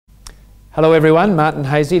Hello everyone, Martin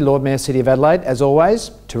Hazy, Lord Mayor, City of Adelaide. As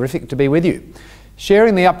always, terrific to be with you.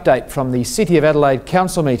 Sharing the update from the City of Adelaide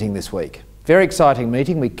Council meeting this week. Very exciting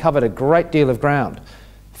meeting, we covered a great deal of ground.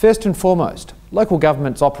 First and foremost, local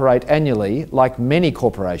governments operate annually, like many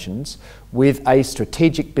corporations, with a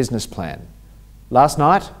strategic business plan. Last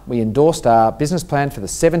night, we endorsed our business plan for the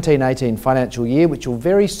 17-18 financial year, which will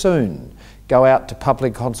very soon go out to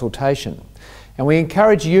public consultation. And we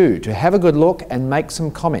encourage you to have a good look and make some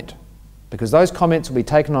comment, because those comments will be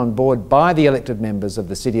taken on board by the elected members of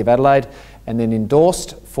the City of Adelaide and then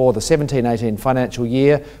endorsed for the 17-18 financial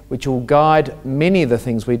year, which will guide many of the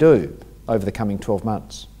things we do over the coming 12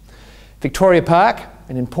 months. Victoria Park,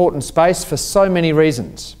 an important space for so many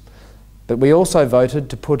reasons, but we also voted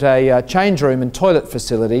to put a change room and toilet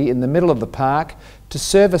facility in the middle of the park to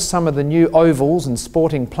service some of the new ovals and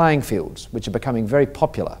sporting playing fields, which are becoming very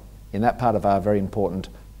popular in that part of our very important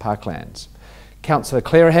parklands. Councillor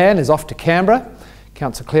Clearihan is off to Canberra.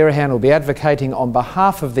 Councillor Clearihan will be advocating on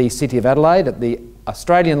behalf of the City of Adelaide at the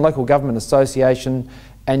Australian Local Government Association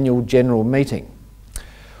Annual General Meeting.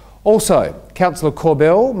 Also, Councillor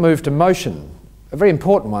Corbell moved a motion, a very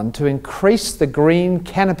important one, to increase the green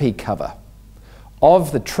canopy cover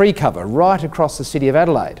of the tree cover right across the City of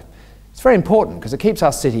Adelaide. It's very important because it keeps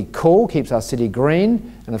our city cool, keeps our city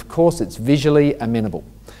green, and of course it's visually amenable.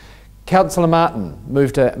 Councillor Martin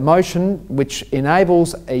moved a motion which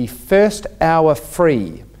enables a first hour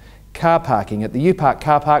free car parking at the UPark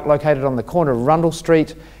car park located on the corner of Rundle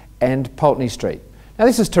Street and Pulteney Street. Now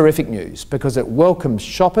this is terrific news because it welcomes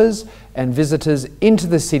shoppers and visitors into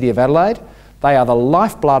the City of Adelaide. They are the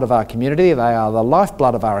lifeblood of our community, they are the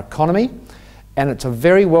lifeblood of our economy, and it's a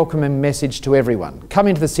very welcoming message to everyone. Come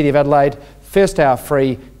into the City of Adelaide, first hour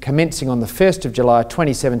free, commencing on the 1st of July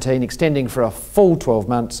 2017, extending for a full 12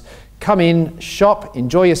 months. Come in, shop,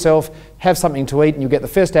 enjoy yourself, have something to eat, and you'll get the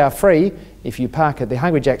first hour free if you park at the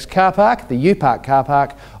Hungry Jack's car park, the UPark car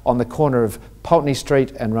park, on the corner of Pulteney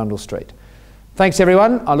Street and Rundle Street. Thanks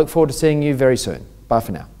everyone, I look forward to seeing you very soon. Bye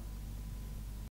for now.